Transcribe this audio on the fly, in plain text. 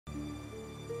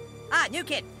Ah, new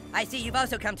kid. I see you've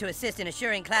also come to assist in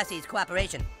assuring Classy's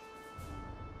cooperation.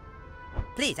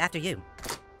 Please, after you.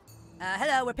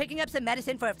 Hello, we're picking up some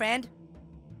medicine for a friend.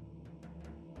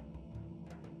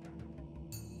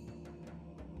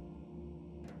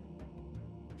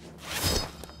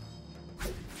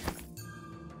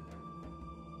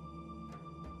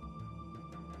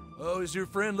 Oh, is your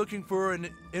friend looking for an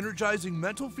energizing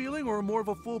mental feeling or more of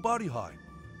a full body high?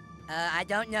 I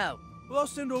don't know. Well, I'll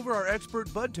send over our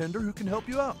expert bud tender who can help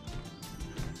you out.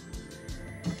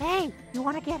 Hey, you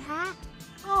want to get high?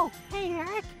 Oh, hey,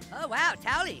 Eric. Oh, wow,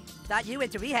 Towelie. Thought you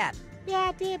went to rehab. Yeah,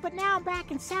 I did, but now I'm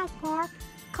back in South Park.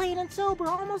 Clean and sober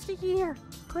almost a year.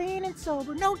 Clean and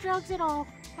sober, no drugs at all.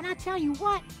 And I tell you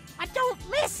what, I don't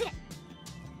miss it.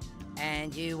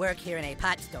 And you work here in a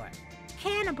pot store.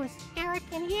 Cannabis, Eric,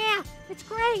 and yeah, it's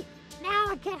great. Now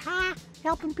I get high,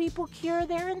 helping people cure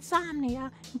their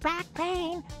insomnia, back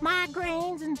pain,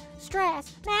 migraines, and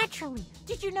stress naturally.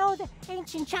 Did you know that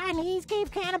ancient Chinese gave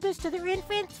cannabis to their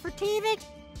infants for teething?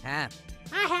 Huh.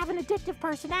 I have an addictive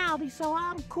personality, so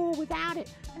I'm cool without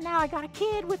it. And now I got a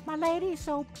kid with my lady,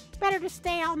 so better to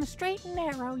stay on the straight and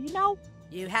narrow, you know?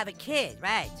 You have a kid,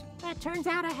 right? It turns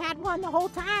out I had one the whole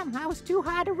time. I was too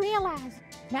high to realize.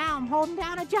 Now I'm holding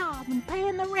down a job and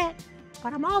paying the rent.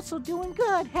 But I'm also doing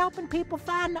good, helping people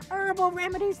find the herbal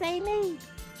remedies they need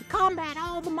to combat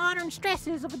all the modern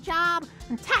stresses of a job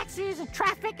and taxes and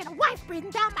traffic and a wife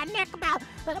breathing down my neck about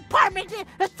an apartment.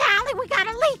 Towelie, we got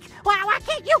a leak. Why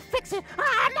can't you fix it?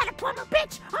 I'm not a plumber,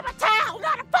 bitch. I'm a towel,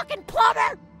 not a fucking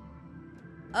plumber.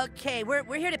 Okay, we're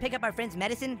here to pick up our friend's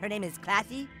medicine. Her name is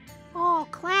Classy. Oh,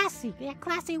 classy. Yeah,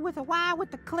 classy with a Y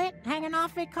with the clit hanging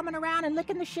off it, coming around and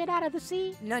licking the shit out of the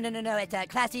C. No. It's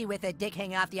Classy with a dick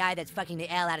hanging off the I that's fucking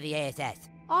the L out of the ASS.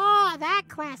 Oh, that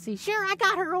classy. Sure, I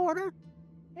got her order.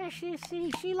 Yeah,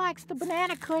 she likes the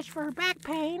banana kush for her back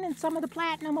pain and some of the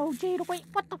platinum OG to wait.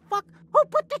 What the fuck? Who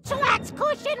put the chillax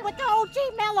kush in with the OG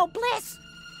mellow bliss?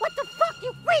 What the fuck,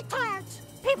 you retards?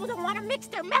 People don't want to mix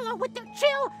their mellow with their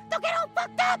chill. They'll get all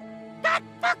fucked up. God,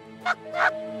 fuck.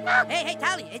 Hey,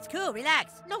 Towelie, it's cool,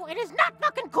 relax. No, it is not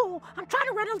fucking cool. I'm trying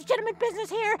to run a legitimate business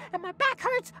here, and my back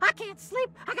hurts. I can't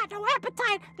sleep. I got no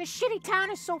appetite. This shitty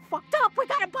town is so fucked up. We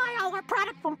gotta buy all our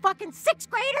product from fucking 6th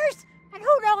graders. And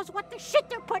who knows what the shit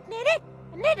they're putting in it.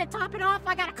 And then to top it off,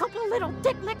 I got a couple of little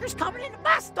dick lickers coming into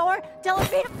my store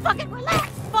telling me to fucking relax.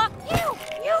 Fuck you.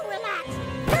 You relax.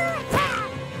 You're a town.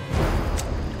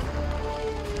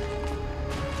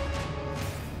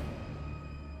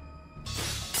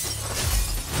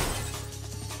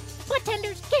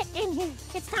 Bartenders, get in here.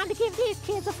 It's time to give these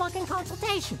kids a fucking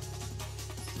consultation.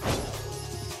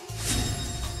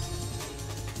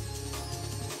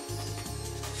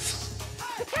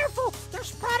 Be careful,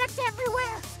 there's products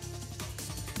everywhere.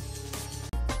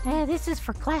 This is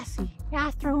for Classy.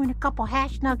 I threw in a couple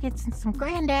hash nuggets and some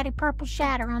granddaddy purple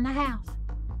shatter on the house.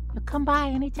 You'll come by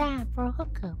anytime for a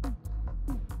hookup.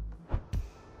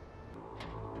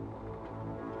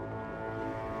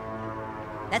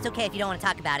 That's okay if you don't want to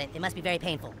talk about it. It must be very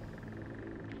painful.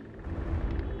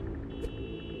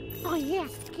 Oh yeah,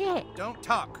 get it. Don't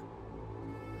talk.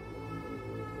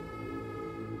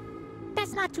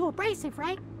 That's not too abrasive,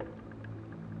 right?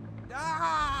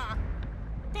 Ah!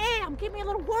 Damn, give me a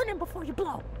little warning before you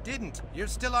blow. Didn't. You're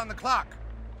still on the clock.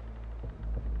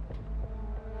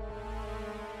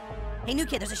 Hey, new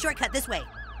kid, there's a shortcut this way.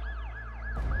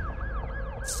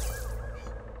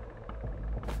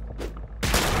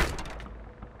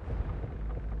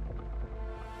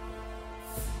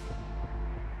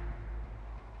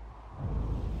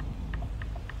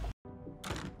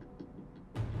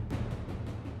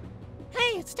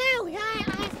 Hey, it's Towelie.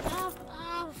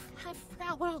 I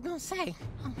forgot what I was gonna say.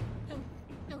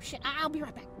 No shit. I'll be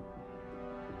right back.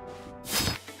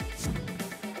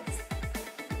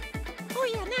 Oh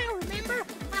yeah, now remember?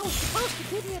 I was supposed to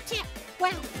give you a tip.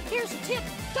 Well, here's a tip.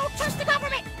 Don't trust the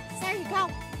government. There you go.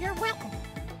 You're welcome.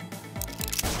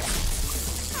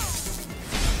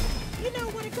 You know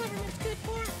what a government's good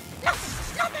for?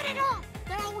 Nothing at all.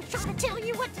 They're always trying to tell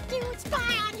you what to do and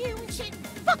spy on you and shit.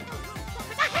 Fuck those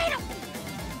motherfuckers. I hate them.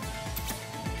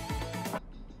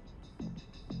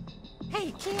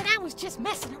 Hey, kid, I was just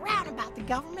messing around about the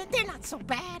government. They're not so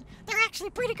bad. They're actually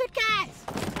pretty good guys.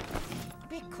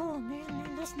 Be cool, man.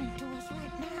 They're listening to us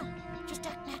right now. Just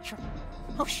act natural.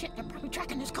 Oh, shit, they're probably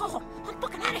tracking this call. I'm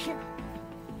fucking out of here.